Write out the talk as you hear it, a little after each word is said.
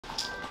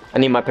I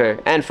need my pair.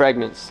 And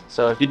fragments.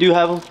 So if you do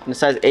have them in a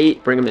size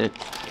 8, bring them in.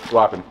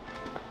 Swapping.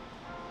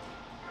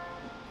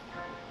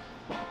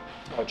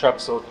 Trap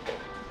sold.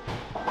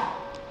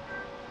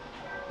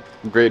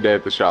 Great day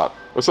at the shop.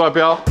 What's up,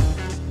 y'all?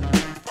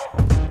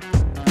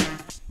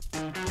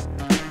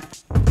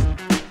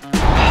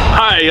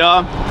 Hi,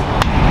 y'all.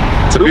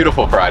 It's a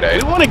beautiful Friday.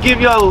 We want to give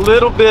y'all a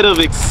little bit of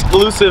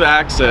exclusive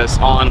access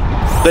on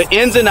the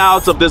ins and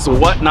outs of this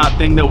Whatnot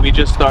thing that we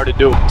just started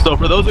doing. So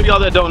for those of y'all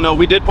that don't know,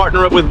 we did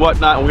partner up with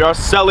Whatnot and we are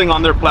selling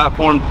on their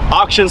platform,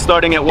 auctions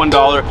starting at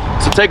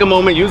 $1. So take a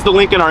moment, use the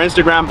link in our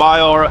Instagram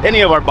bio or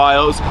any of our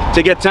bios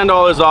to get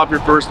 $10 off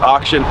your first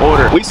auction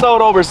order. We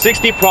sold over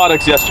 60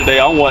 products yesterday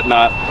on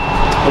Whatnot.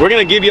 We're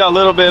gonna give you a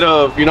little bit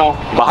of, you know,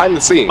 behind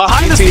the scenes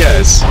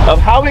of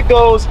how it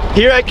goes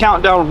here at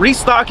Countdown,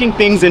 restocking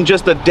things in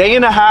just a day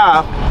and a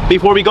half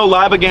before we go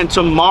live again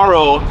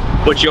tomorrow,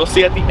 which you'll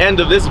see at the end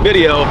of this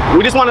video.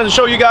 We just wanted to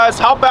show you guys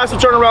how fast the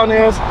turnaround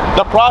is,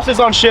 the process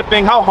on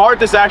shipping, how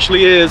hard this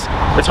actually is.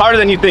 It's harder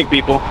than you think,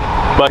 people.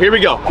 But here we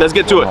go, let's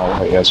get to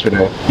it.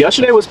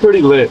 Yesterday was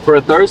pretty lit. For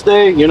a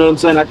Thursday, you know what I'm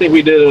saying? I think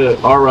we did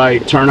an all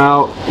right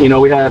turnout. You know,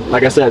 we had,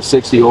 like I said,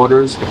 60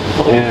 orders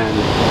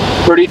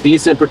and pretty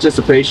decent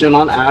participation.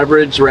 On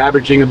average, we're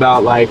averaging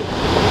about, like,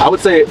 I would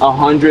say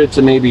 100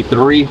 to maybe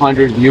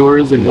 300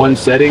 viewers in one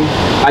setting.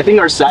 I think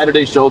our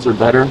Saturday shows are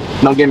better,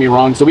 don't get me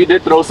wrong. So we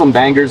did throw some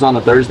bangers on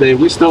a Thursday.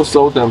 We still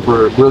sold them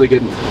for a really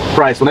good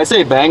price. When I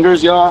say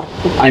bangers, y'all,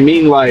 I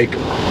mean like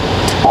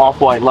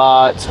off-white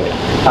lots,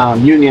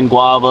 Union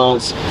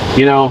guavas,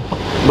 you know.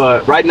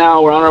 But right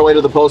now we're on our way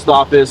to the post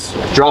office,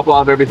 drop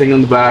off everything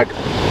in the back.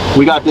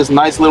 We got this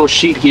nice little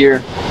sheet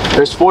here.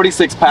 There's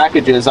 46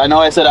 packages. I know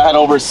I said I had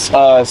over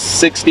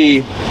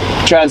 60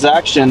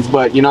 transactions,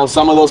 but you know,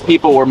 some of those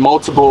people were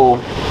multiple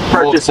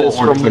purchases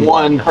from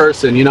one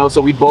person, you know,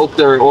 so we bulk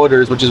their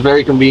orders, which is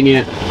very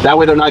convenient. That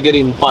way they're not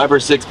getting 5 or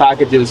 6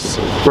 packages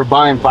for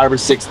buying 5 or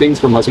 6 things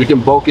from us. We can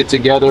bulk it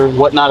together.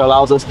 Whatnot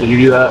allows us to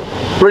do that.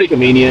 Pretty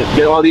convenient.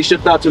 Get all these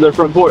shipped out to their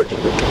front porch.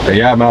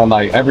 Yeah, man,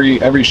 like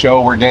every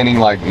show we're gaining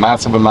like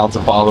massive amounts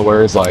of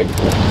followers. Like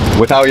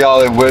without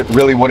y'all it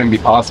really wouldn't be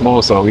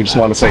possible, so we just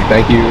want to say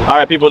thank you. All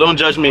right, people, don't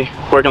judge me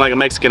working like a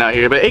Mexican out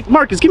here, but hey,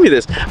 Marcus, give me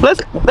this.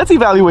 Let's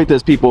evaluate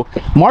this, people.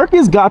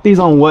 Marcus got these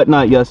on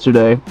Whatnot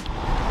yesterday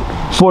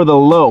for the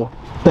low,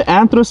 the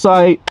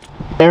anthracite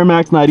Air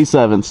Max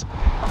 97s.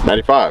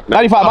 95,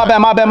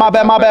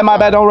 my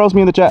bad, don't roast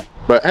me in the chat.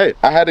 But hey,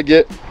 I had to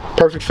get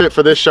perfect fit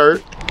for this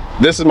shirt.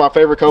 This is my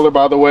favorite color,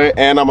 by the way,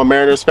 and I'm a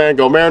Mariners fan.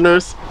 Go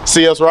Mariners.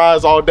 See us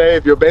rise all day.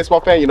 If you're a baseball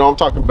fan, you know what I'm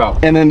talking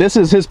about. And then this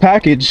is his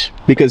package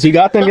because he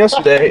got them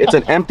yesterday. It's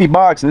an empty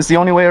box, and this is the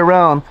only way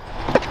around.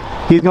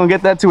 He's gonna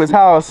get that to his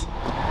house.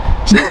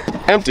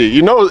 Empty.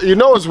 You know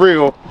it's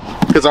real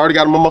because I already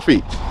got them on my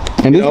feet.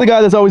 And this is the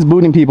guy that's always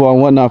booting people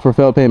on Whatnot for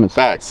failed payments.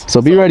 Facts.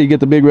 So be ready to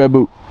get the big red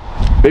boot.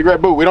 Big red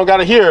boot. We don't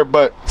got it here,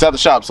 but it's at the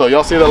shop, so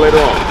y'all see that later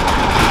on.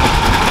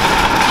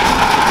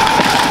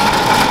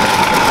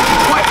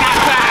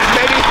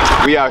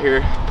 We out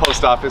here,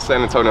 post office,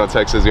 San Antonio,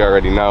 Texas, you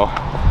already know.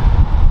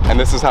 And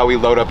this is how we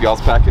load up y'all's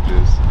packages.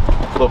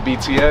 A little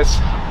BTS,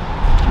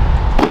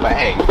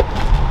 bang,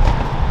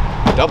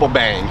 double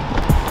bang.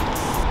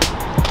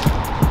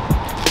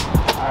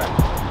 All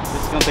right,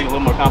 this is gonna take a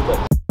little more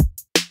complex.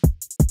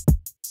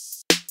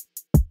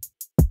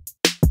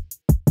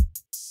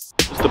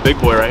 Just the big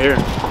boy right here.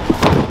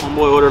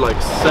 Homeboy ordered like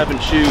 7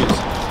 shoes.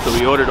 So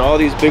we ordered all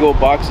these big old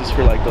boxes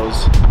for like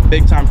those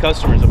big time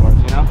customers of ours,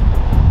 you know?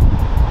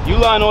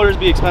 Uline orders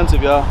be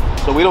expensive, y'all,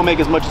 so we don't make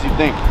as much as you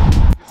think.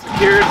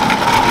 Secured,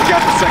 we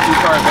got the second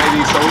cart,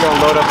 baby, so we're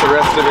gonna load up the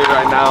rest of it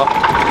right now.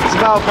 It's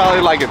about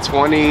probably like a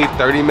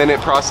 20-30 minute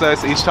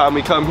process each time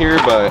we come here,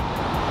 but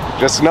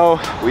just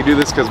know we do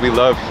this because we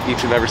love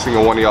each and every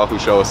single one of y'all who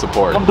show us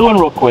support. What I'm doing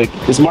real quick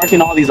is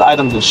marking all these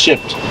items as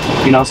shipped,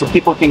 you know, so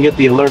people can get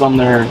the alert on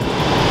their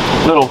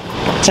little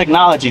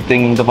technology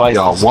thing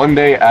devices. Yo, 1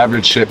 day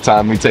average ship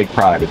time, we take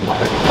pride in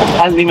that. It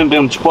hasn't even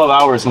been 12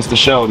 hours since the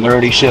show and they're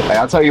already shipped. Hey,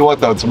 I'll tell you what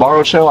though,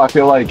 tomorrow's show, I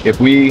feel like if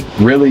we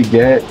really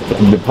get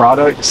the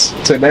products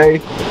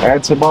today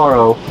and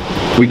tomorrow,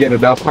 we get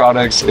enough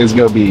products, it's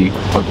gonna be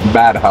a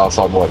bad house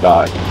on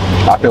Whatnot.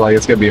 I feel like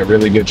it's gonna be a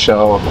really good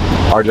show.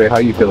 RJ, how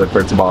you feeling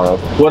for tomorrow?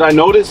 What I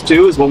noticed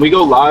too is when we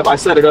go live, I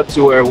set it up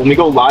to where when we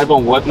go live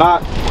on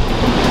Whatnot,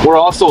 we're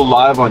also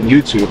live on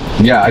YouTube.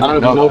 Yeah, I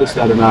don't know if you noticed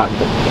that or not.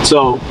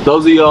 So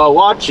those of y'all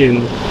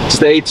watching,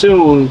 stay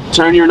tuned,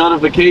 turn your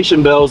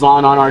notification bells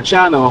on our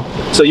channel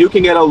so you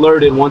can get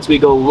alerted once we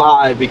go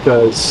live,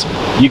 because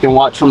you can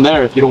watch from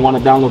there if you don't want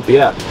to download the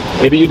app.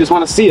 Maybe you just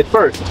want to see it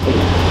first.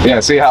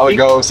 Yeah, see how it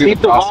goes, see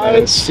the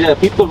process. Vibes, yeah,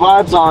 peep the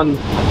vibes on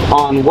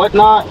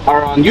Whatnot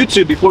or on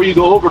YouTube before you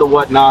go over to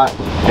Whatnot.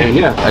 And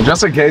yeah, and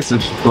just in case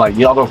if like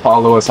y'all don't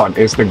follow us on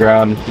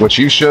Instagram, which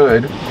you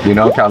should, you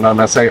know, Countdown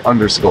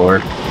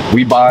 _,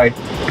 we buy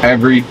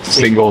every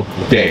single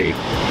day,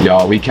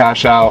 y'all. We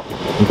cash out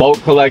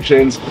bulk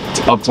collections,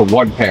 up to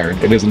 1 pair.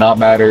 It does not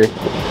matter.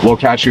 We'll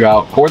catch you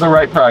out for the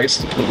right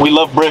price. We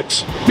love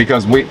bricks.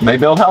 Because they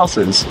build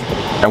houses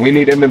and we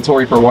need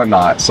inventory for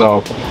Whatnot. So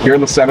if you're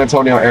in the San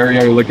Antonio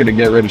area, you're looking to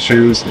get rid of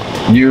shoes,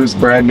 used,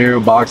 brand new,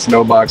 box,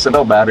 no box, it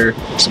don't matter.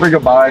 Just bring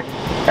it by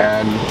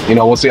and, you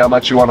know, we'll see how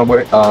much you want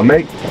to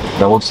make.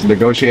 Then we'll just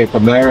negotiate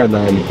from there, and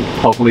then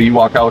hopefully you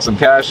walk out with some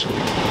cash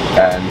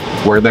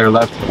and we're there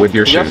left with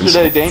your shoes.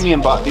 Yesterday, Damien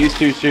bought these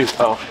 2 shoes.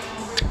 Oh,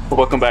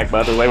 welcome back,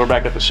 by the way. We're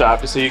back at the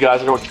shop just so you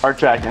guys are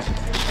tracking.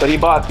 But he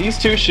bought these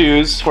 2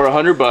 shoes for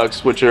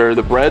 $100, which are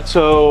the Bread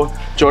Toe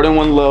Jordan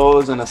 1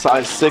 lows in a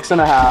size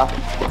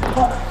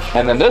 6.5.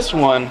 And then this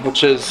one,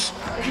 which is,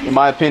 in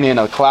my opinion,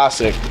 a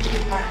classic,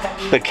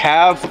 the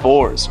Cav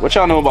 4s. What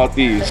y'all know about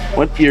these?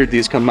 What year did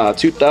these come out?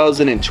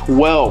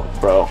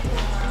 2012, bro.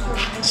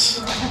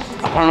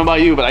 I don't know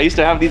about you, but I used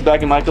to have these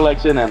back in my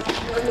collection and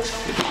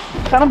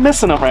kind of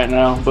missing them right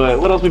now. But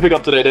what else we pick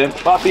up today, Dan?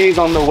 Bought these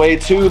on the way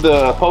to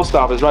the post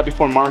office right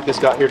before Marcus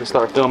got here to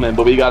start filming.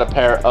 But we got a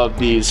pair of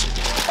these,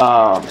 what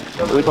are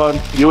they called?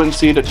 UNC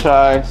to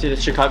Chai. See the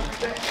Chicago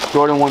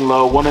Jordan 1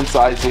 low, woman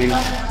sizing.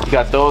 You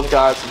got those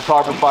guys, some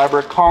carbon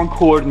fiber,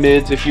 Concord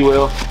mids, if you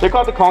will. They're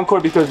called the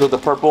Concord because of the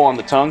purple on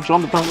the tongue. Show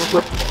them the tongue real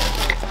quick.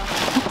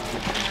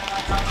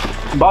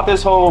 Bought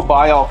this whole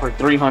buy all for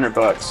 $300.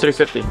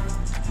 350.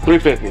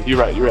 350. You're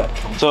right.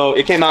 So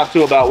it came out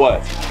to about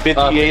what?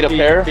 58 a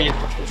pair.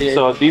 58.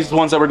 So these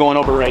ones that we're going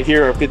over right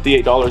here are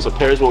 $58 a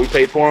pair is what we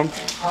paid for them.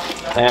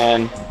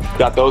 And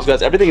got those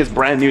guys. Everything is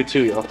brand new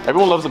too, yo.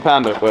 Everyone loves the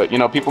Panda, but you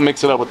know, people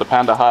mix it up with the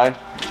Panda High.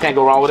 Can't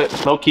go wrong with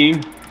it. Low key.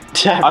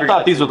 I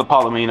thought these were the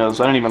Palominos.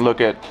 I didn't even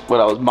look at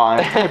what I was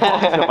buying.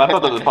 I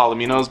thought they were the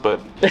Palominos,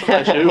 but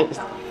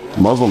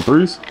Muslim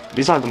 3s?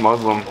 these aren't the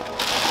Muslim.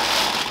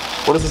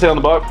 What does it say on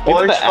the box?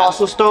 Orange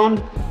fossil stone.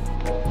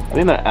 I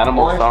think the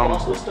animal stone.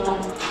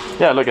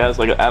 Yeah, look, it has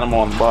like an animal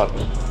on the bottom.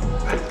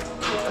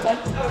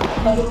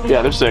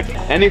 Yeah, they're sick.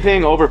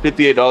 Anything over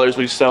 $58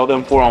 we sell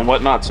them for on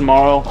Whatnot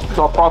tomorrow. It's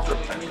all profit.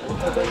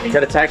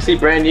 Got a taxi,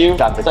 brand new.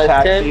 Got the size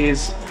 10.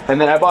 taxis. And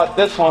then I bought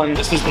this one.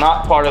 This is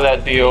not part of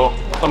that deal.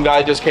 Some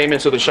guy just came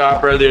into the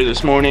shop earlier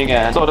this morning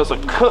and sold us a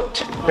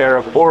cooked pair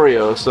of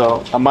Oreos.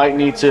 So I might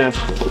need to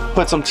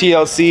put some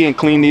TLC and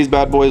clean these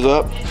bad boys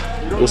up,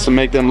 just to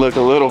make them look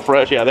a little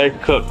fresh. Yeah, they're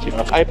cooked. You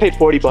know? I paid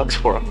 $40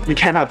 for them. You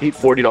cannot beat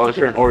 $40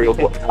 for an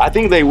Oreo. I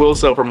think they will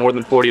sell for more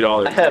than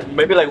 $40.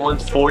 Maybe like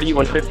 140,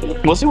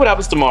 150. We'll see what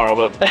happens tomorrow,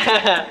 but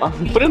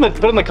put in the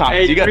comments.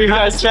 Hey, you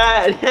guys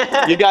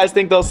chat. You guys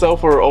think they'll sell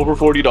for over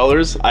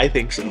 $40? I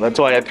think so. That's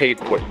why I paid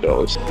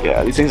 $40.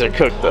 Yeah, these things are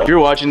cooked though. If you're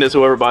watching this,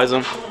 whoever buys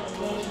them,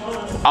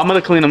 I'm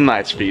gonna clean them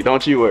nice for you.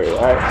 Don't you worry. All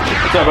right.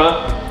 What's up,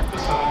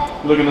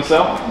 brother? Looking to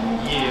sell?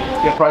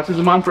 Yeah. You got prices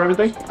in mind for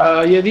everything?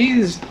 Yeah,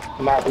 these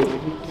not really.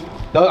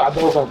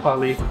 Those are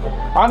probably.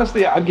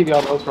 Honestly, I'd give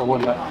y'all those for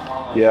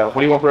 $1. Yeah. What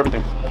do you want for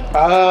everything?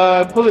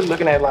 Probably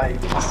looking at like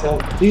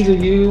these are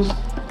used.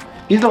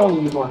 These are the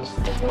only used ones.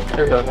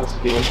 Everything else is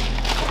good.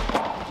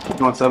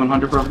 You want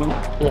 700 for everything?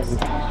 Yes.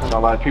 A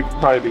lot. People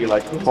probably be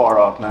like far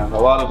off, man. A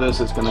lot of this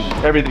is gonna.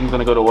 Everything's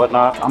gonna go to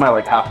Whatnot. I'm at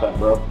like half that,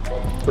 bro.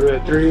 Put it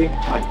at 3.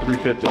 Like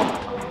 350.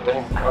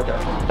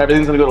 Okay.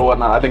 Everything's gonna go to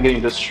Whatnot. I've been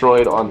getting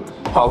destroyed on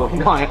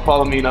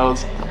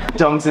Palominos,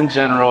 dunks in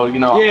general. You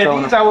know.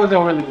 Yeah, these I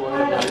wasn't really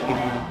worried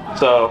about.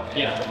 So I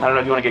don't know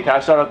if you want to get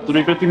cashed out at the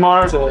 350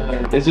 mark.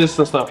 It's just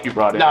the stuff you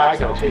brought in. Nah, I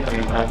got you.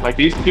 Like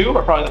these two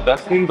are probably the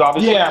best things,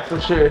 obviously. Yeah,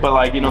 for sure. But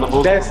like, you know, the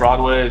Bulls That's-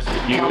 Broadway is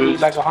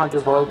used. Like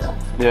 $100.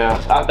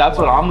 Yeah, that's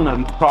what I'm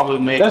gonna probably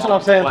make. That's what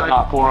I'm saying.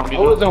 Whatnot for them. I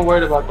wasn't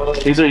worried about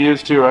those. These are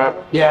used too, right?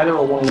 Yeah, they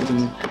were ones.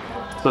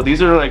 So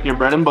these are like your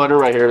bread and butter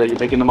right here that you're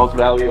making the most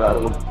value out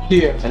of them.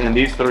 Yeah. And then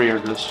these 3 are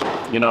just,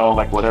 you know,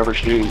 like whatever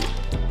shoes.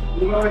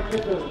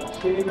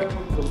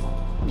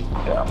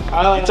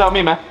 Yeah. You tell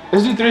me, man.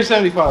 Let's do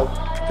 375.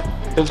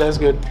 Cause that's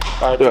good.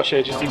 I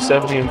appreciate you.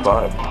 70 and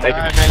 5. Thank you.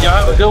 Alright, man.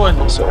 Y'all have a good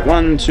one. So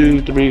 1,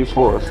 2, 3,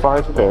 4,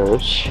 5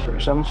 pairs.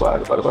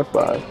 75 divided by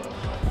 5.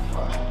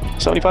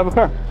 75 a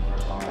pair.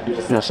 You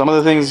know, some of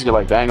the things you're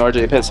like, dang,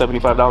 RJ paid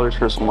 $75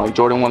 for some like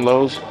Jordan 1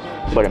 lows.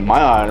 But in my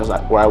eyes,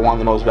 like, where I want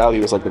the most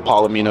value is like the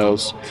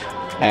Palominos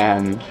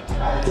and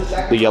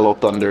the Yellow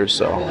Thunder.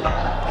 So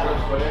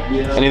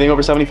anything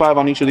over 75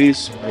 on each of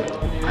these,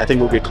 I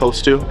think we'll get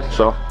close to.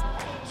 So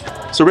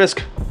it's a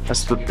risk.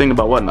 That's the thing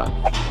about Whatnot.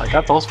 I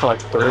got those for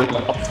like 30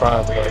 up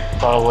front, like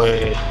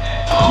probably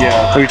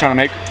Yeah. What are you trying to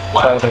make?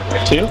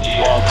 2?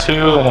 Well, 2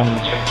 and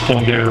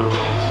can do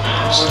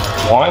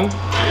 1.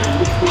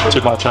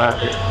 Too much.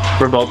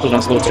 For both of them,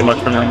 it's a little too much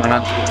for me,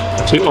 man.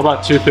 2,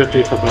 about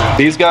 250 for both.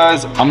 These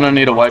guys, I'm gonna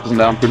need to wipe them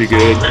down pretty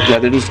good. Yeah,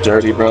 they're just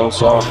dirty, bro.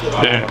 So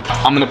Yeah.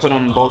 I'm gonna put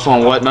them both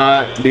on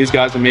Whatnot. These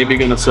guys are maybe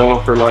gonna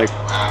sell for like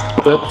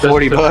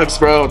 $40,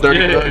 bro, 30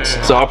 Yeah. bucks.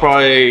 So I'll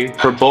probably,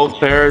 for both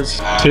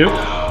pairs, 2?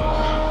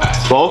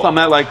 both, I'm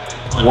at like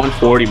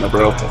 140, my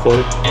bro.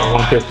 40?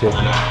 150.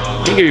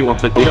 I can give you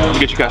 150. I'll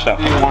get you cash out.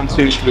 1,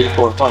 2, 3,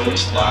 4, 5.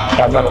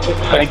 Thank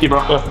Thank you,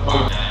 bro.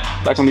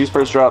 Back when these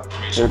first dropped,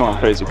 they were going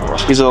crazy for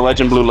us. These are the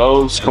Legend Blue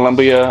lows,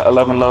 Columbia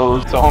 11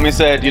 lows. So homie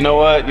said, you know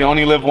what? You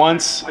only live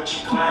once.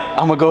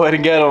 I'm gonna go ahead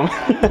and get them.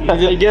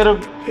 Get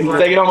them.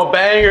 Taking them a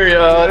banger,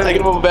 yo.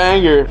 Taking them a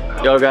banger.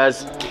 Yo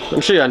guys,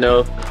 I'm sure y'all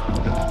know.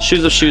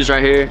 Shoes of shoes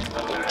right here.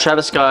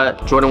 Travis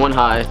Scott, Jordan 1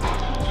 High,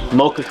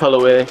 Mocha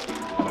colorway.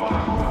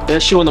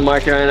 There's shoe on the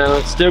market right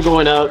now. Still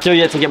going out. Still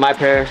yet to get my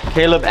pair.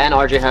 Caleb and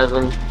RJ has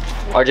them.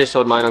 RJ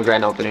sold mine on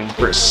grand opening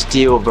for a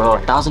steal, bro.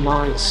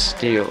 $1,000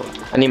 steal.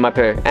 I need my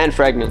pair and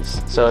fragments.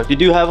 So if you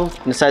do have them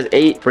in the size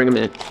 8, bring them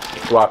in.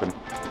 Swapping.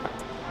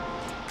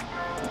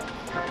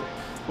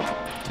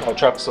 Oh,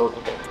 Travis sold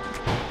them.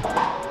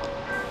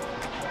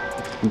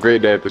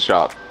 Great day at the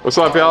shop. What's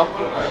up, y'all?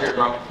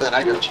 Man,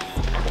 I got you.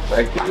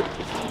 Thank you.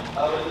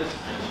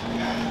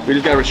 We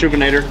just got a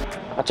Rejuvenator.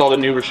 That's all the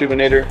new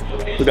Rejuvenator.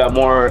 We got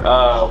more,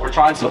 we're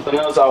trying something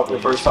else out for the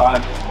first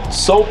time.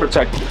 Sole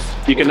protectors.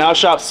 You can now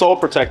shop sole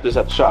protectors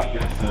at the shop.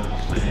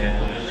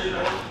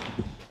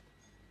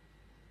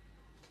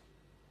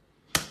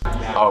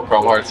 Oh,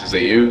 Chrome Hearts, is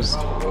it used?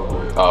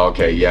 Oh,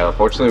 okay, yeah.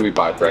 Unfortunately, we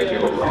buy brand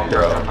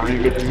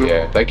new.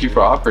 Yeah, thank you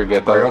for offering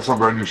it, though. I got some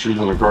brand new shoes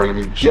in the car.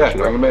 Yeah,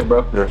 bring them in,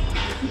 bro. Yeah.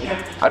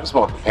 I just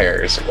want the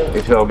pairs.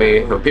 You feel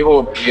me? When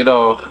people, you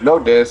know, no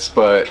diss,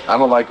 but I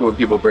don't like it when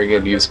people bring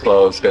in used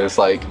clothes because,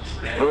 like,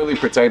 we don't really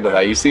pertain to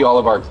that. You see all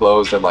of our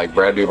clothes in, like,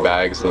 brand new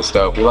bags and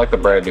stuff. We like the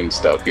brand new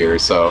stuff here.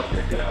 So,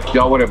 if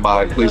y'all wouldn't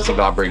mind, please do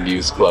not bring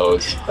used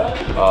clothes.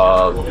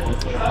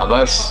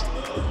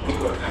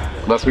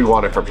 Unless we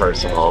want it for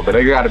personal, but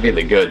it gotta be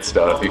the good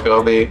stuff, you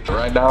feel me?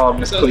 Right now, I'm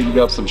just cleaning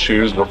up some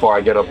shoes before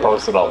I get them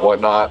posted on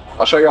Whatnot.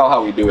 I'll show y'all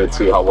how we do it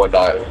too, how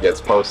Whatnot gets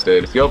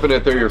posted. If you open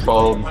it through your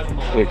phone,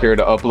 click here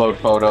to upload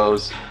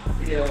photos.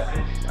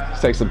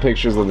 Just take some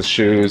pictures of the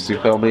shoes, you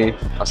feel me?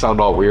 I sound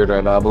all weird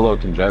right now, I'm a little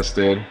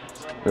congested.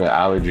 The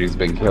allergies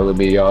been killing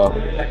me, y'all.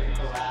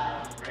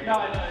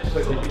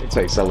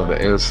 Take some of the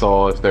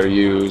insole if they're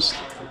used.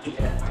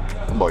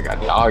 Oh boy,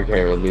 got dog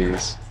hair in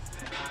these.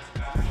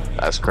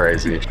 That's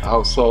crazy.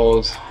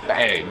 Outsoles,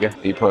 bang.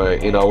 You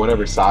put, you know,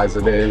 whatever size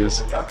it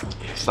is.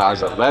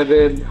 Size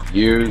 11,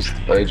 used,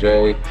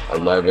 AJ,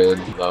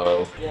 11,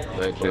 low,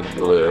 Legend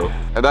Blue.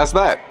 And that's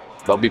that.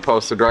 They'll be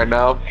posted right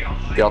now.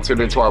 Y'all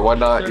tune into our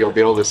Whatnot. You'll be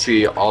able to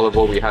see all of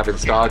what we have in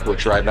stock,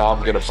 which right now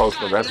I'm gonna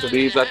post the rest of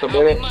these at the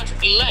minute.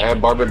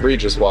 And Barb and Bree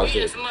just walked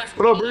in.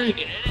 What up,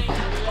 Bree?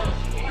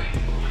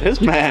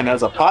 This man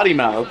has a potty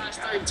mouth.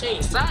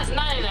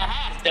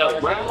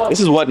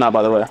 This is Whatnot,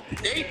 by the way.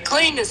 They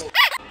clean this.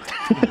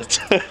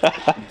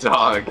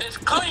 Dog. It's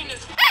clean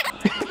as.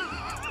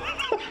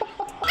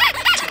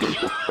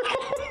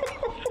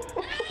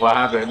 What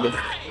happened?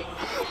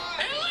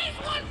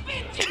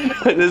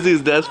 This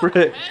is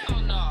desperate.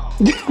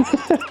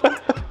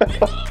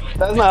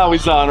 That's not how we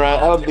sound, right?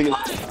 I don't think.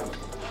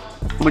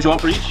 How much you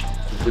want for each?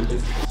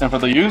 And for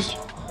the used?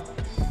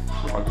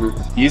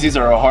 Yeezys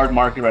are a hard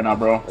market right now,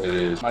 bro. It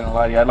is. I'm not gonna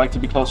lie to you. I'd like to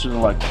be closer to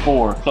like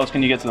 4. Close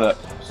can you get to that?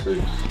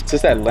 6. It's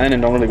just that linen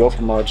don't really go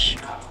for much.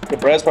 The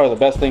bread's probably the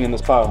best thing in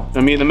this pile.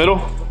 And me in the middle?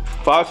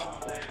 5?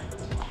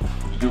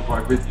 Do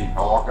 550.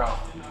 I'll walk out.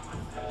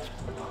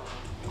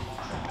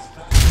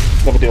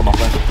 Have a deal, my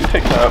friend.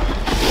 Pick that up.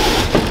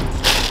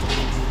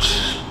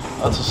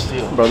 That's a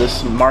steal. Bro,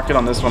 this market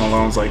on this one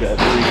alone is like at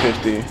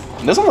 350.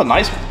 And this one's a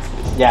nice one.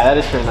 Yeah, that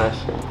is pretty nice.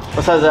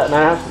 What size is that?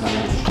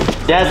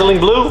 9.5? Dazzling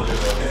blue.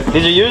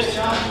 These are used?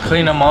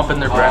 Clean them up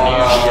and they're brand new.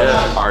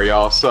 Yeah. All right,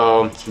 y'all.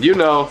 So, you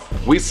know,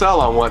 we sell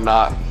on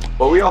Whatnot,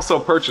 but we also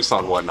purchase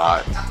on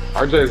Whatnot.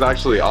 RJ is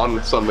actually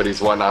on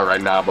somebody's Whatnot right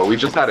now, but we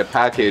just had a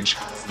package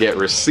get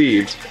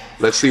received.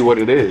 Let's see what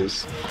it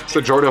is. It's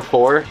a Jordan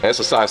 4. It's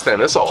a size 10.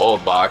 It's an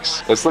old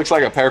box. This looks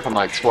like a pair from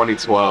like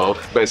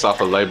 2012, based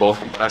off a label.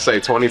 When I say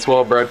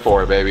 2012 bred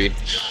 4, baby.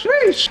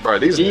 Sheesh. Bro,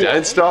 these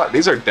dead stock.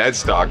 These are dead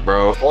stock,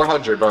 bro.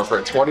 400, bro, for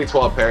a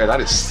 2012 pair.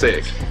 That is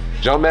sick.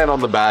 Jumpman on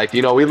the back.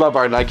 You know, we love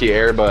our Nike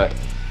Air, but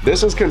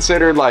this is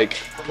considered like,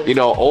 you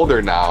know, older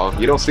now.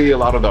 You don't see a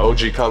lot of the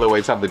OG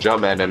colorways have the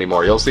Jumpman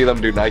anymore. You'll see them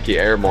do Nike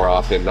Air more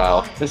often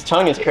now. This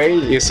tongue is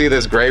crazy. You see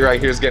this gray right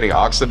here is getting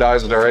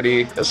oxidized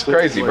already. It's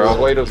crazy,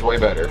 bro. Weight is way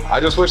better.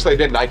 I just wish they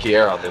did Nike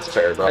Air on this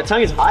pair, bro. That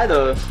tongue is high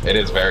though. It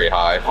is very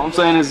high. All I'm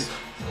saying is,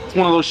 it's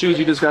one of those shoes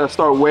you just gotta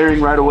start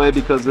wearing right away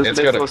because this It's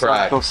makes gonna it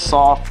crack. so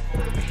soft.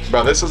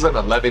 Bro, this is an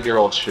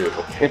 11-year-old shoe.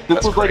 If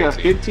this was like a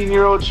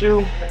 15-year-old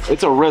shoe,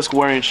 it's a risk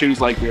wearing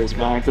shoes like this,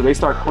 man, because they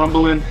start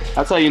crumbling.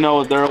 That's how you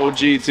know they're OG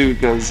too,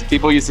 because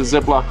people used to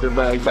Ziploc their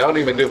bags. They don't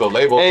even do the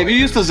label. Hey, if you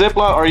used to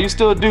Ziploc, or you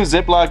still do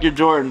Ziploc your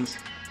Jordans,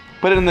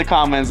 put it in the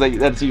comments.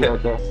 That's you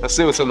right there. Let's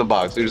see what's in the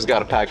box. We just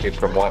got a package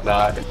from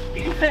Whatnot.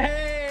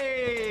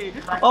 Hey!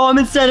 Oh, I'm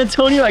in San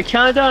Antonio. I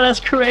counted down. That's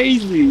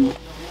crazy.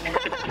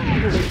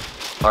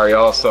 All right,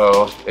 y'all,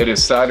 so it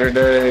is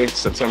Saturday,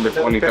 September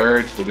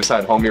 23rd. We just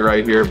had homie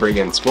right here bring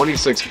in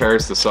 26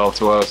 pairs to sell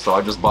to us. So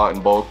I just bought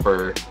in bulk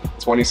for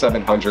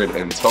 $2,700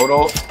 in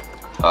total.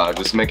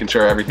 Just making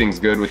sure everything's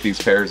good with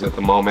these pairs at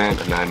the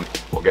moment, and then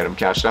we'll get them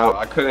cashed out.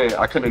 I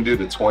couldn't do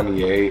the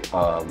 28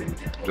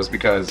 just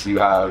because you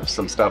have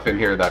some stuff in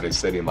here that is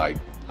sitting like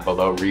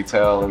below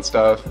retail and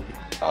stuff.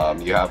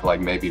 You have like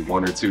maybe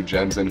 1 or 2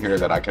 gems in here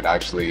that I could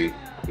actually,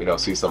 you know,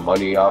 see some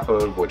money off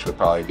of, which would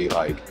probably be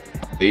like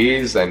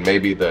these and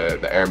maybe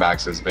the Air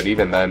Maxes. But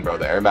even then, bro,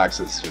 the Air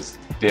Maxes just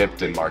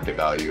dipped in market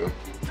value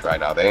right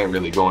now. They ain't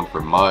really going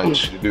for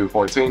much. You do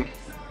 14?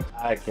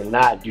 I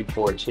cannot do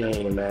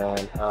 14,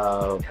 man.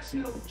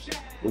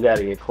 We got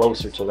to get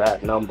closer to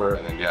that number.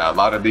 And then, yeah, a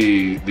lot of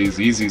these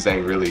Yeezys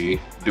ain't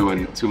really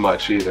doing too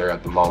much either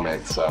at the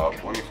moment. So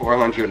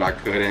 2400, I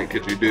couldn't.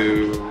 Could you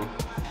do?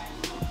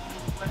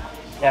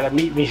 Gotta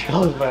meet me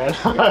close, man.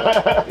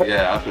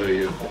 Yeah, I feel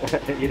you.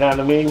 You know what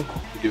I mean?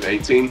 You do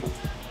 18?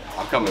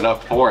 I'm coming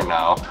up 4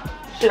 now.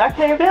 Shit, I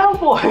came down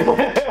for it.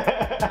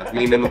 That's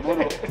mean in the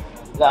middle.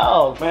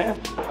 No, man.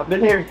 I've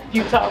been here a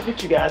few times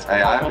with you guys.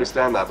 Hey, I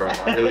understand that, bro.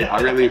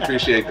 I really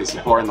appreciate the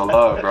support and the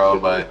love, bro.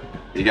 But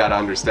you gotta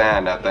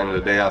understand, at the end of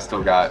the day, I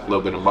still got a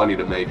little bit of money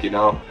to make, you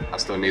know? I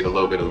still need a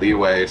little bit of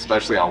leeway,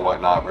 especially on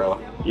whatnot,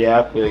 bro.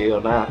 Yeah, I feel you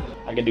on that.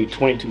 I can do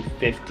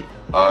 2250.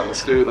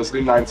 Let's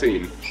do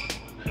 19.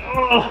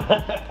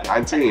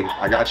 19.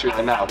 I got you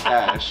right now,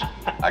 cash.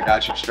 I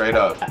got you straight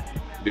up.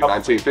 Do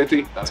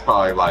 1950? That's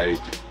probably like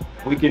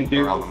we can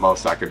do around the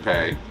most I could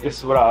pay. This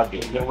is what I'll do.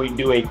 Then we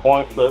do a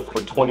coin flip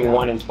for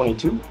 21 and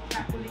 22.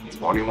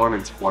 21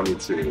 and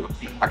 22.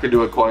 I could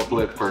do a coin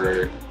flip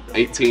for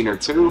 18 or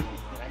 2.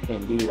 I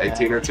can do that.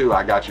 18 or 2.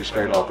 I got you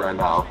straight up right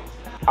now.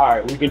 All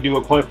right, we can do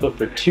a coin flip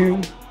for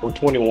 2 or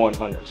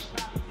 2100.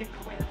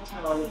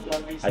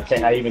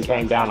 I even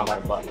came down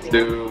 $100.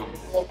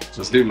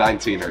 Let's do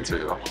 19 or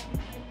 2.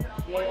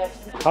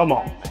 Come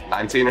on.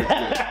 19 or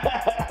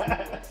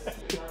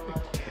 2.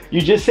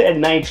 You just said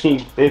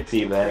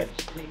 1950, man.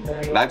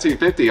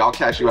 1950, I'll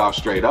cash you out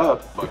straight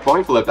up. But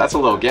coin flip, that's a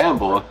little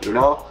gamble, you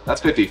know?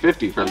 That's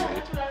 50-50 for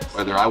me,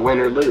 whether I win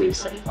or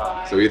lose.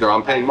 So either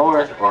I'm paying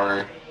more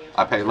or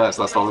I pay less.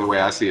 That's the only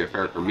way I see it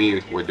fair for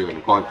me. We're doing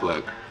a coin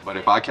flip. But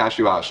if I cash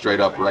you out straight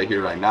up right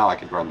here, right now, I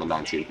could run the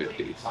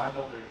 1950.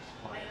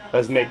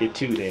 Let's make it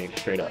 2 then,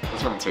 straight up.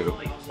 Let's run 2.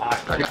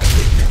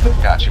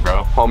 Got you,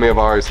 bro. Homie of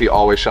ours, he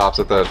always shops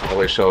with us,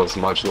 always shows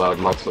much love,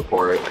 much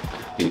support.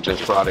 He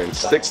just brought in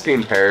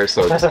 16 pairs,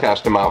 so just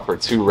cashed them out for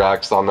 2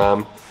 racks on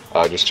them.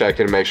 Just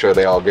checking to make sure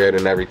they all good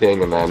and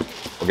everything, and then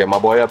we'll get my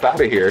boy up out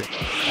of here.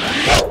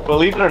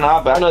 Believe it or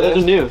not, back No, then,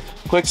 those are new.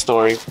 quick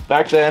story.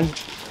 Back then,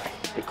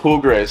 the Cool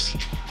Grays,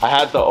 I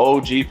had the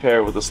OG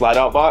pair with the slide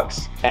out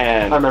box,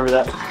 and I remember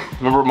that.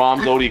 remember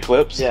Mom's old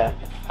Eclipse? Yeah.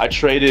 I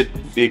traded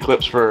the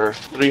Eclipse for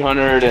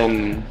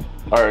 1300,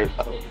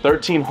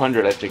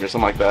 I think, or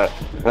something like that.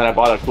 And then I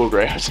bought a Cool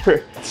Gray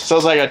after. So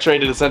it's like I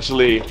traded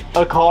essentially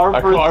A car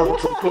for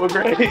Cool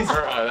Grays.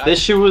 This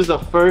shoe was the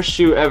first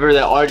shoe ever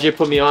that RJ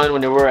put me on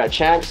when we were at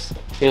Champs.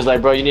 He was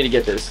like, bro, you need to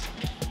get this.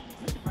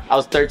 I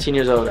was 13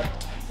 years old.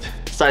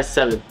 Size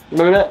 7.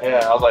 Remember that?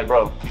 Yeah, I was like,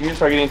 bro, you need to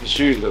start getting into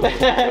shoes.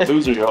 A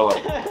loser, you're all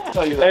like.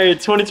 Hey,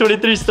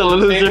 2023 still a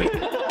loser.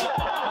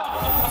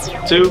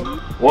 2,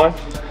 1.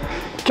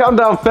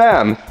 Countdown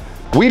fam,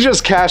 we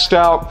just cashed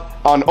out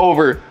on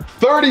over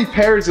 30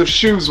 pairs of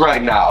shoes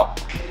right now.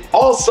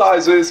 All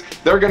sizes,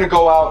 they're gonna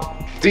go out,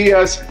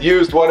 DS,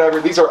 used, whatever.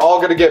 These are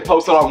all gonna get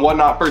posted on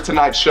Whatnot for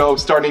tonight's show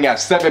starting at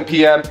 7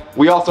 p.m.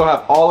 We also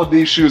have all of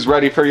these shoes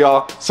ready for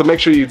y'all, so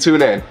make sure you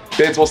tune in.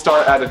 Bids will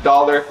start at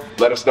 $1.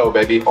 Let us know,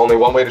 baby. Only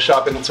one way to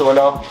shop in the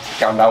 2-0,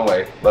 Countdown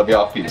way. Love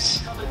y'all,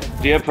 peace.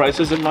 Do you have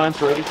prices in mind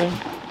for everything?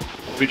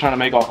 What are you trying to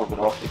make off of it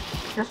all?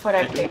 Just what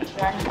I paid.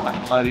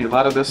 A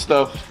lot of this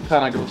stuff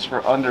kind of goes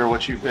for under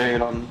what you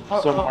paid on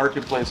some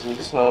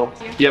marketplaces. So,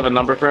 you have a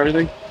number for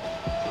everything?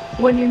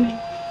 What do you mean?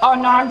 Oh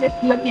no, I'm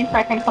just looking if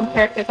I can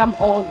compare because I'm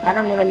old. I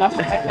don't even know if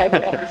I type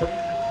it.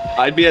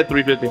 I'd be at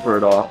 $350 for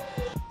it all.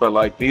 But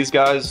like these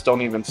guys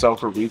don't even sell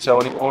for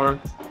retail anymore.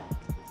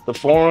 The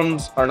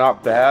forums are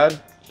not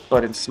bad,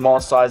 but in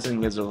small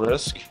sizing is a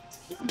risk.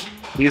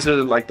 These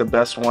are like the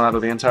best one out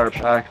of the entire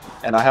pack,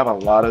 and I have a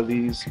lot of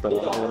these, but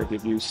I want to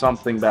give you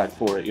something back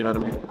for it, you know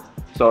what I mean?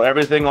 So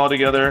everything all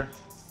together,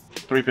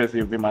 $350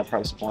 would be my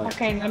price point.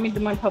 Okay, let me do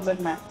my public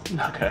math.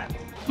 Okay.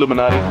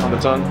 Illuminati on the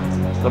tongue,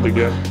 that'll be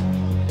good.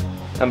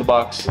 And the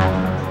box.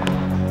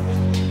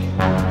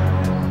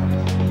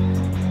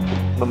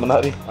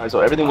 Illuminati. All right, so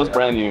everything was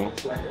brand new.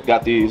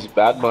 Got these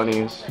Bad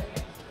Bunnies,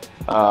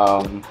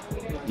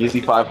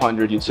 Yeezy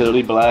 500,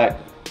 Utility Black,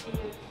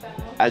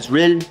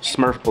 Azril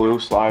Smurf Blue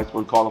slides,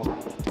 we'd call them.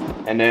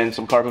 And then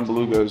some Carbon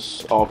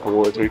Belugas, all for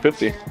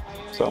 $350.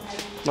 So,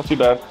 not too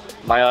bad.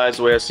 My eyes,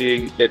 the way I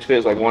see it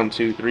feels like 1,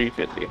 2,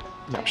 350.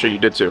 I'm sure you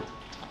did too.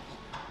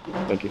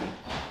 Thank you.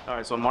 All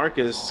right, so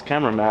Marcus,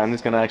 cameraman,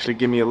 is gonna actually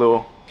give me a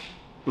little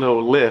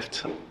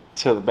lift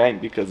to the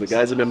bank because the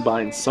guys have been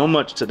buying so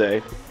much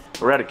today.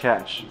 We're out of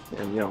cash,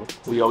 and you know,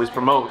 we always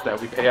promote that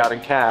we pay out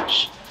in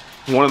cash.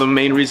 One of the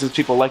main reasons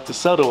people like to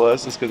sell to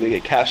us is because they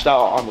get cashed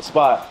out on the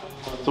spot.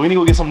 So we need to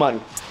go get some money.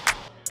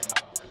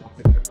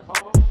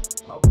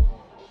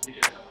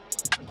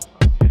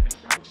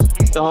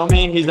 So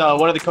homie, he's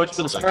one of the coaches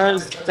of the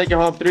Spurs. Taking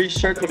home 3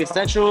 shirts with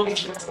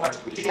essentials,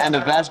 and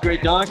a vast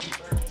great dunk,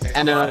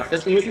 and an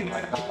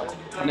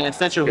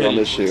essential On hoodie.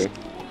 this shoe.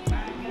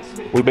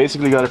 We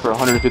basically got it for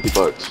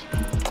 $150.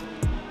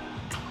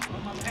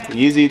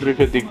 Yeezy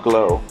 350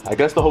 glow. I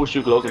guess the whole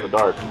shoe glows in the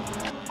dark.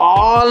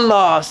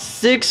 Allah,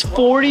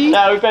 640?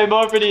 Yeah, we pay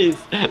more for these.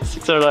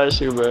 $600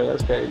 shoe, bro.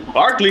 That's crazy.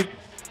 Barkley.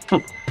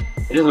 It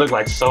just looks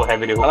like so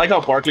heavy to I like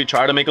how Barkley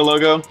tried to make a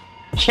logo.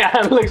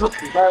 Yeah, it looks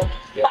like, bro.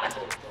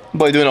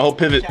 Boy doing a whole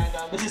pivot.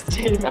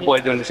 That boy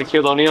doing the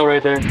Shaquille O'Neal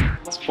right there.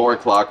 It's 4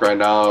 o'clock right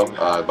now,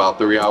 about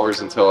 3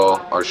 hours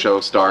until our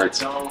show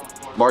starts.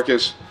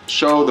 Marcus,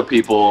 show the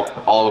people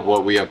all of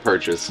what we have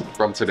purchased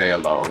from today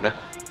alone.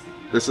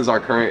 This is our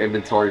current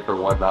inventory for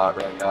Whatnot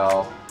right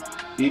now.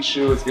 Each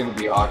shoe is going to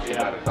be auctioned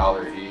at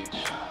 $1 each.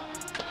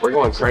 We're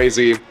going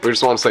crazy. We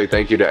just want to say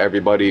thank you to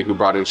everybody who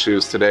brought in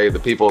shoes today. The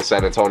people of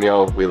San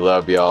Antonio, we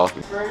love y'all.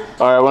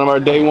 All right, one of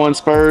our day one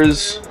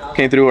Spurs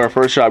came through our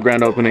first shop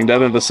grand opening.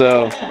 Devin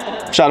Vassell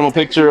shot him a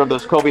picture of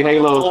those Kobe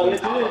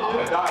Halos.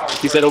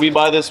 He said he'll be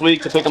by this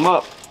week to pick them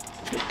up.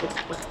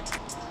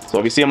 So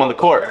if you see him on the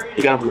court,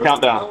 you got him from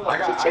Countdown.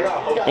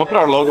 We'll put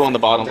our logo on the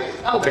bottom.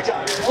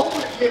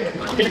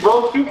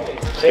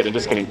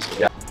 Just kidding.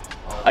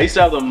 I used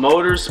to have the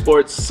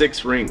Motorsports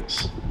 6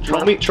 rings.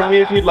 Try me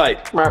if you'd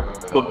like.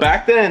 But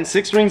back then,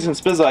 6 rings and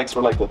Spizikes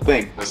were like the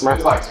thing. The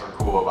Spizikes were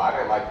cool, but I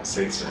didn't like the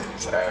 6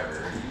 rings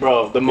ever.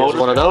 Bro, the There's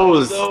one of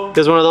those.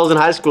 There's one of those in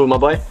high school, my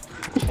boy.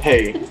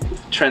 Hey,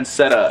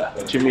 trendsetter.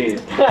 What you mean?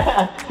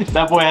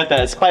 That boy had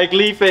that Spike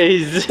Lee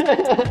face.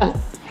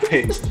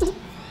 Hey.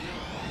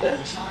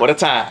 What a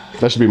time.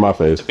 That should be my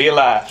face. To be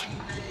alive.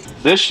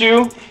 This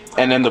shoe,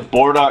 and then the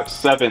Bordox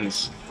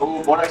 7s.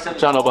 Ooh, what I said.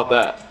 Y'all know about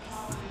that.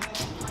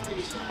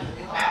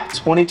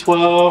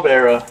 2012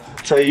 era.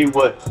 Tell you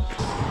what.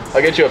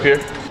 I'll get you up here.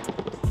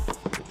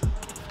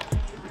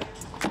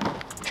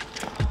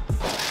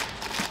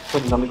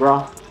 Put it on the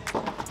ground.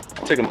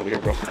 Take them over here,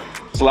 bro.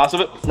 It's the last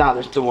of it? Nah,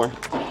 there's 2 more.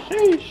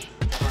 Sheesh.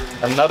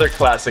 Another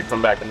classic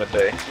from back in the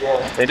day.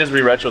 Yeah. They just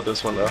re-retroed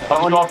this one though.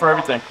 How much you want for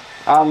everything?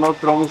 I don't know,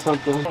 throw me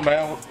something. Oh,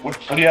 man, what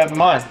do you have in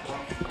mind?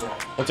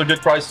 What's a good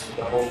price?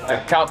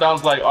 If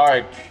Countdown's like, all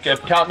right,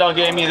 if Countdown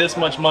gave me this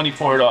much money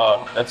for it,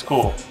 that's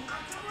cool.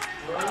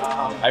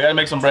 I gotta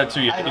make some bread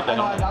too. You get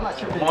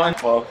that. 1,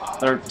 12,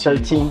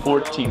 13,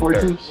 14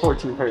 pairs.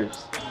 14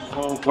 pairs.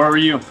 Well, where were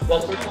you?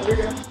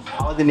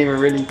 I wasn't even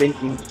really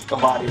thinking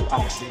about it,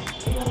 honestly.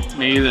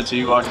 Me either, till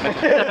you watched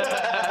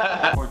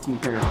it. 14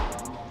 pairs.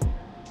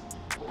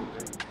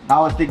 I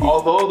was thinking.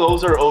 Although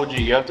those are OG,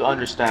 you have to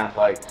understand,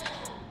 like,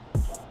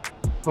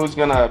 who's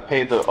gonna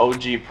pay the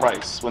OG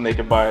price when they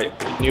can buy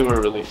a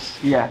newer release?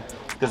 Yeah.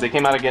 Because they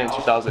came out again in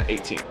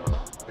 2018.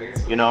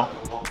 You know?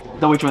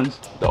 The which ones?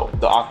 The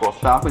Aqua.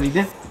 The Aqua they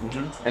did?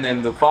 And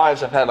then the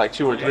 5s have had like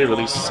 2 or 3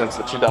 releases since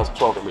the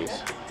 2012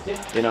 release.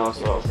 You know,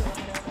 so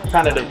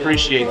kind of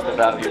depreciates the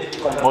value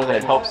more than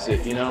it helps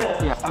it, you know?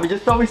 Yeah. I mean,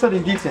 just tell me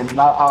something decent.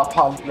 I'll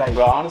probably like.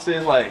 Bro, honestly,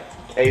 it's like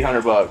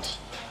 $800.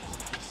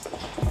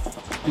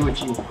 Do it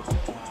cheap.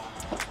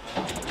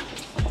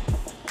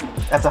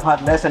 That's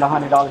less than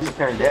 $100 a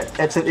pair.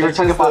 That's it. You're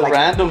talking about like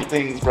random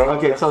things, bro.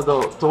 Okay, so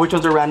which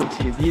ones are random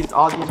to you?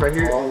 All these right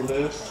here. All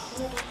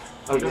this.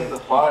 Okay. The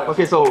 5s.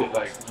 Okay, so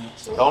like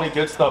the only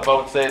good stuff I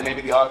would say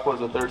maybe the Aquas,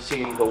 the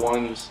 13, the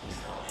 1s.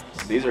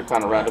 These are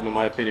kind of random in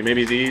my opinion.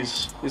 Maybe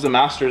these are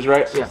masters,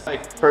 right? Yeah.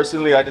 Like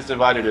personally, I just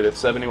divided it.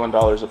 It's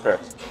 $71 a pair.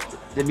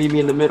 They meet me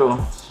in the middle.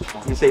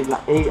 You say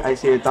 8, I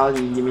say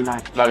 1,000. You give me 9.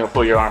 I'm not gonna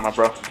pull your arm up,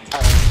 bro.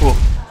 Cool.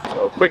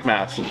 So quick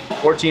math.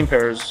 14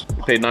 pairs.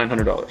 We paid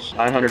 $900.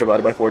 900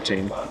 divided by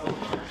 14.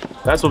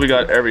 That's what we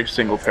got every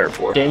single pair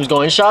for. James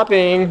going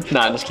shopping.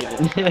 Nah, I'm just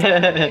kidding. You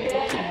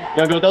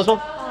wanna go with those one?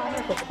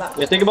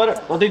 Yeah, think about it.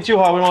 Don't think too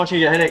hard. We don't want you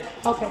to get a headache.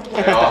 Okay.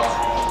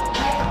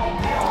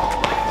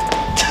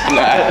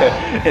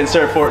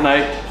 Insert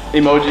Fortnite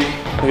emoji.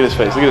 Look at his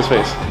face. Look at his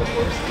face.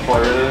 Boy,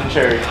 redder than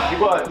cherry.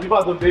 You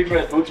bought the big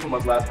red boots from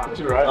us last time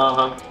too,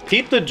 right?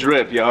 Keep the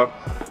drip, y'all.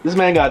 This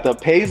man got the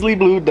paisley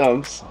blue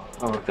dunks.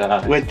 Oh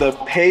god. With the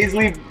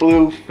paisley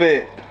blue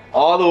fit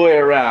all the way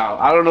around.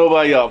 I don't know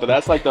about y'all, but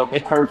that's like the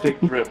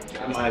perfect drip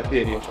in my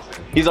opinion.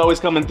 He's always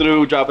coming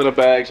through, dropping a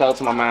bag. Shout out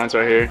to my mans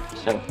right here.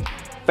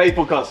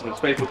 Faithful customers,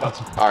 faithful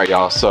customers. All right,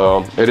 y'all.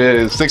 So it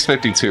is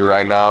 6:52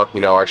 right now.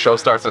 You know, our show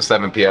starts at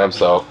 7 p.m.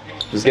 So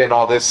just getting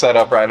all this set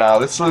up right now.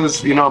 This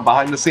is, you know,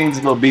 behind the scenes,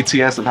 a little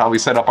BTS of how we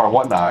set up our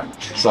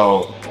Whatnot.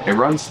 So it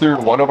runs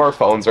through one of our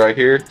phones right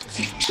here,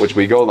 which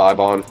we go live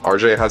on.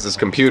 RJ has his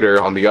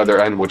computer on the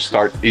other end, which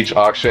starts each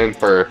auction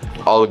for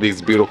all of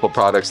these beautiful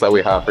products that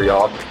we have for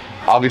y'all.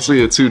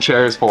 Obviously, the 2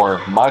 chairs for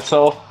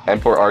myself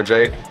and for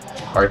RJ.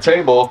 Our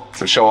table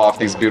to show off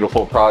these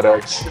beautiful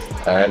products,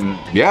 and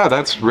yeah,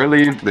 that's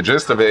really the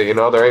gist of it. You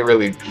know, there ain't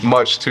really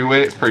much to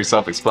it. Pretty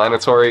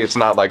self-explanatory. It's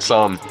not like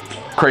some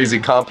crazy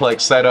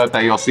complex setup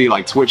that you'll see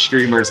like Twitch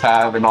streamers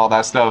have and all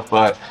that stuff,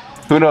 but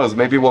who knows,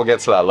 maybe we'll get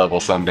to that level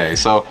someday.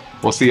 So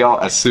we'll see y'all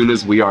as soon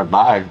as we are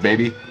live,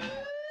 baby.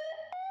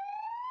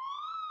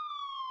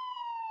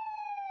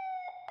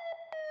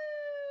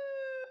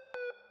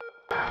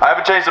 I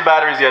haven't changed the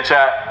batteries yet,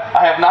 chat.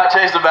 I have not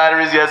changed the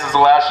batteries yet since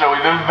the last show. We've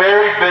been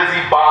very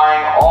busy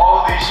buying all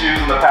of these shoes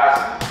in the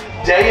past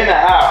day and a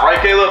half, right,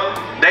 Caleb?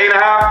 Day and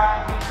a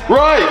half?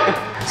 Right!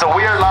 So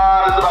we are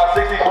live. There's about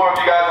 64 of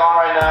you guys on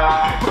right now.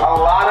 I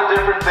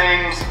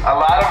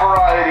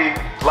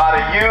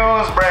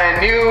used,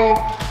 brand new.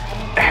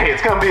 Hey,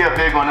 it's gonna be a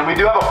big one. And we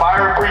do have a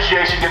buyer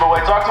appreciation giveaway.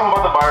 Talk to them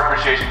about the buyer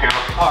appreciation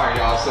giveaway. All right,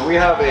 y'all, so we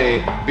have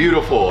a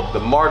beautiful, the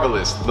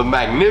marvelous, the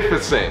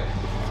magnificent,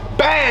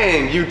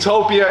 bang,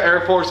 Utopia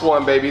Air Force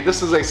One, baby.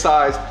 This is a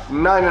size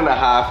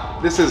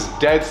 9.5. This is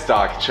dead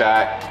stock,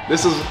 chat.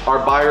 This is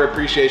our buyer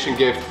appreciation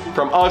gift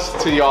from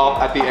us to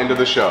y'all at the end of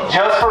the show.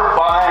 Just for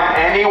buying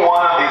any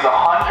one of these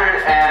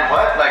 100 and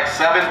what, like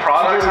 7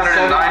 products,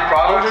 109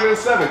 products?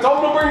 107.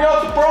 Tell them to bring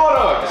out the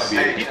products.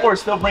 Hey, people are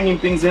still bringing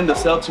things in to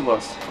sell to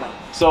us.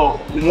 So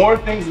more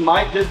things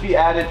might just be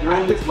added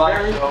during this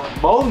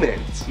live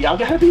moment. Y'all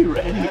gotta be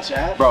ready,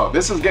 chat. Bro,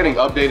 this is getting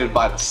updated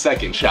by the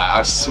second, chat.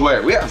 I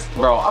swear. We have,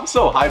 bro, I'm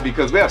so hyped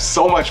because we have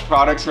so much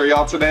products for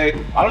y'all today.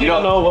 I don't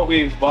even know what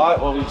we've bought,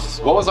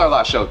 what was our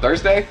last show?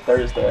 Thursday?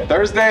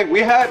 Thursday.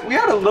 We had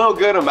a little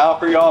good amount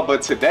for y'all,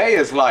 but today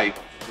is like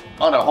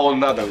on a whole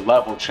nother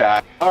level,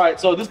 chat. All right,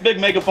 so this big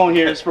megaphone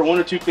here is for one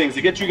or two things: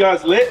 to get you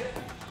guys lit,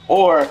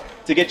 or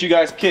to get you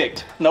guys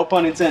kicked. No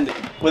pun intended.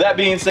 With that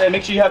being said,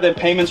 make sure you have them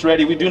payments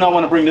ready. We do not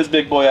want to bring this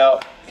big boy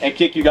out and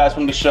kick you guys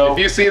from the show. If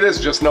you see this,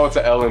 just know it's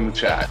an L in the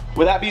chat.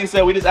 With that being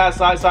said, we just add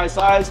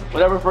size.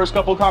 Whatever first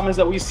couple comments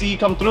that we see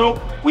come through,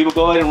 we will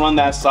go ahead and run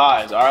that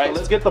size, all right? So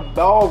let's get the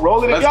ball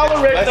rolling. If y'all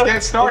are ready, let's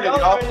get started,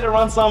 y'all ready to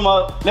run some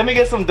up. Let me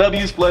get some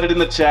W's flooded in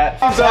the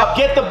chat.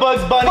 Get the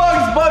Bugs Bunny.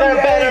 Bugs Bunny,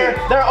 they're better,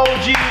 they're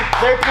OG,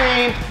 they're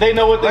clean, they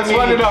know what they mean. Let's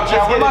run it up,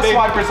 chat. Where my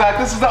swipers at?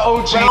 This is the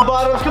OG. Brown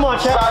bottoms, come on,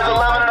 chat. Size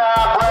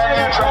 11.5,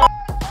 brand new track.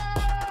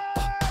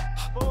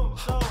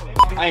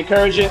 I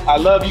encourage it. I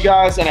love you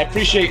guys, and I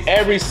appreciate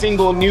every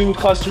single new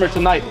customer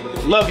tonight.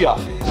 Love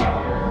y'all.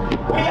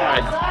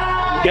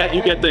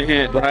 You get the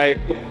hint, right?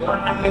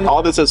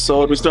 All this is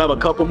sold. We still have a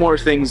couple more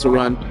things to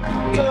run.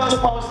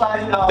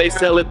 They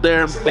sell it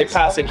there, they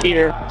pass it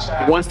here.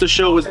 Once the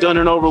show is done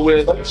and over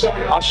with,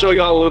 I'll show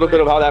y'all a little bit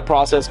of how that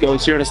process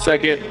goes here in a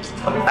second.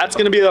 That's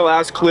gonna be the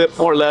last clip,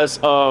 more or less,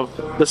 of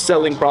the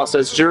selling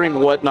process during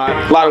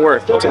Whatnot. A lot of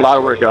work. It's a lot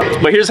of work, y'all.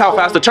 But here's how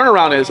fast the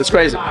turnaround is. It's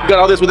crazy. We got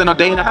all this within a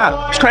day and a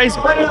half. It's crazy.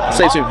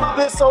 Stay tuned.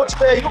 This so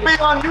today. You'll be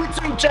on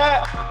YouTube,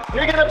 chat.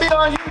 You're gonna be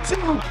on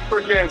YouTube.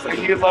 Forgives, and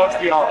he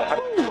loves y'all.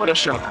 What a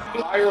show.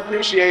 Buyer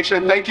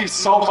appreciation. Thank you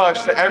so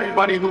much to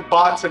everybody who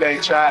bought today,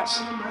 chat.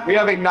 We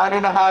have a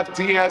 9.5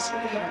 DS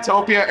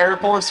Utopia Air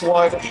Force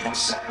One.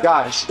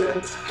 Guys,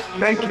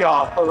 thank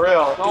y'all, for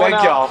real.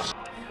 Thank y'all.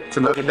 It's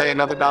another day,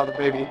 another dollar,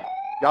 baby.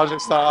 Y'all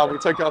just we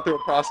took y'all through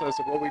a process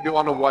of what we do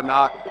on the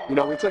Whatnot. You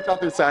know, we took y'all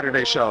through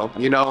Saturday show.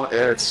 You know,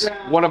 it's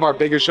one of our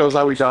biggest shows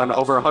that we've done.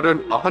 Over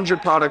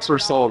 100 products were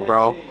sold,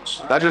 bro.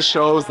 That just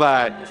shows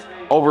that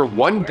over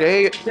one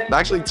day,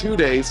 actually 2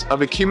 days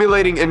of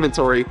accumulating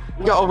inventory,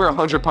 we got over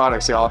 100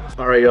 products, y'all.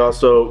 All right, y'all,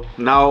 so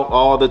now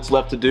all that's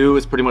left to do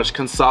is pretty much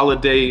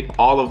consolidate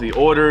all of the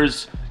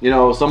orders. You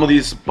know, some of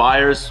these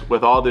buyers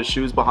with all the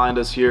shoes behind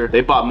us here,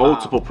 they bought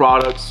multiple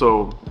products,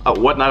 so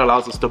Whatnot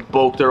allows us to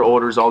bulk their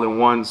orders all in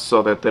one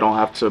so that they don't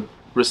have to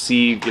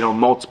receive, you know,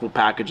 multiple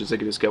packages. They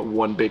can just get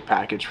one big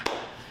package.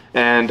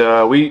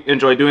 And we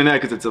enjoy doing that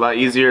because it's a lot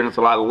easier and it's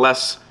a lot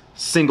less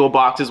single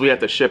boxes we have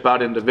to ship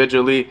out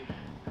individually.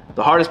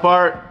 The hardest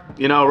part,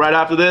 you know, right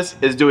after this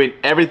is doing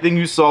everything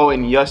you saw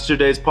in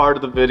yesterday's part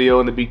of the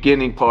video, in the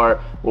beginning part,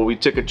 where we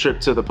took a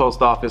trip to the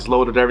post office,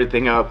 loaded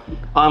everything up,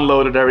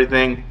 unloaded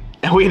everything,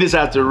 and we just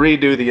have to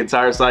redo the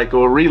entire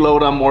cycle,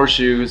 reload on more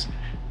shoes.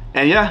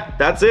 And yeah,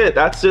 that's it.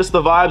 That's just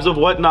the vibes of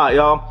Whatnot,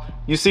 y'all.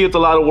 You see, it's a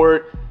lot of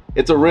work.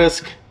 It's a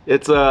risk.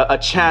 It's a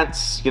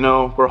chance, you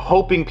know. We're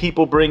hoping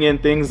people bring in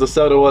things to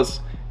sell to us.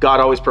 God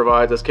always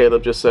provides, as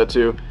Caleb just said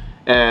too.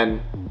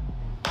 And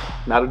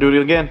now to do it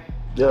again.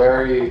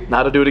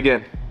 Now to do it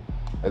again.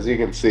 As you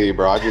can see,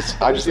 bro, I just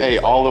ate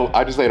a whole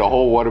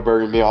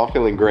Whataburger meal. I'm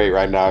feeling great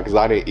right now because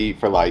I didn't eat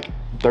for like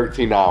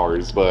 13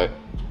 hours. But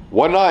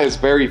Whatnot is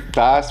very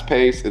fast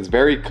paced. It's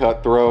very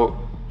cutthroat,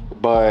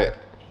 but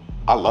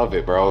I love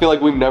it, bro. I feel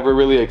like we've never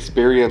really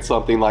experienced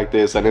something like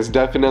this, and it's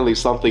definitely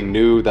something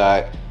new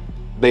that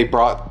they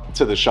brought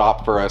to the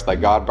shop for us,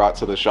 that God brought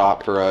to the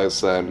shop for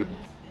us. And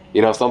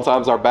you know,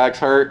 sometimes our backs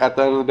hurt at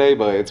the end of the day,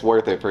 but it's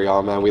worth it for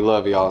y'all, man. We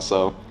love y'all.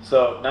 So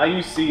now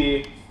you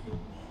see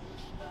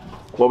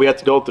what we have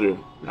to go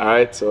through. All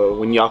right, so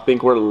when y'all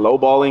think we're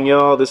lowballing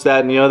y'all, this,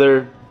 that, and the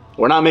other,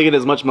 we're not making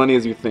as much money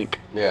as you think.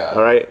 Yeah.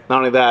 All right. Not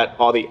only that,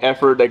 all the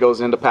effort that goes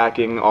into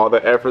packing, all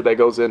the effort that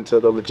goes into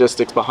the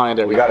logistics behind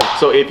everything.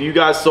 So if you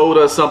guys sold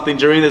us something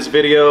during this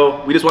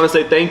video, we just want to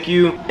say thank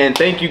you, and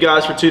thank you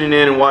guys for tuning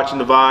in and watching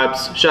the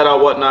vibes. Shout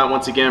out Whatnot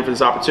once again for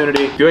this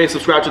opportunity. If you ain't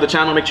subscribed to the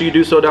channel, make sure you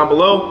do so down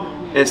below,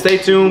 and stay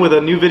tuned with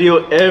a new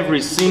video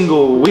every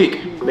single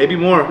week, maybe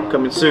more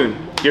coming soon.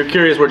 If you're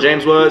curious where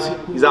James was,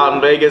 he's out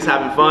in Vegas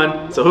having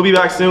fun. So he'll be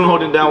back soon,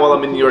 holding it down while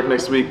I'm in New York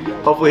next week.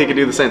 Hopefully he can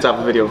do the same type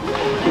of video.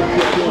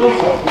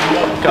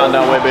 Calm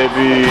down, way,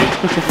 baby.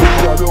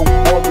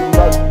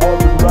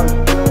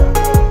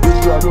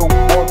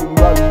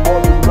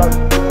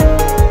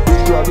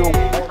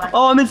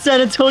 Oh, I'm in San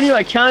Antonio.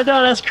 I counted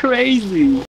down. That's crazy.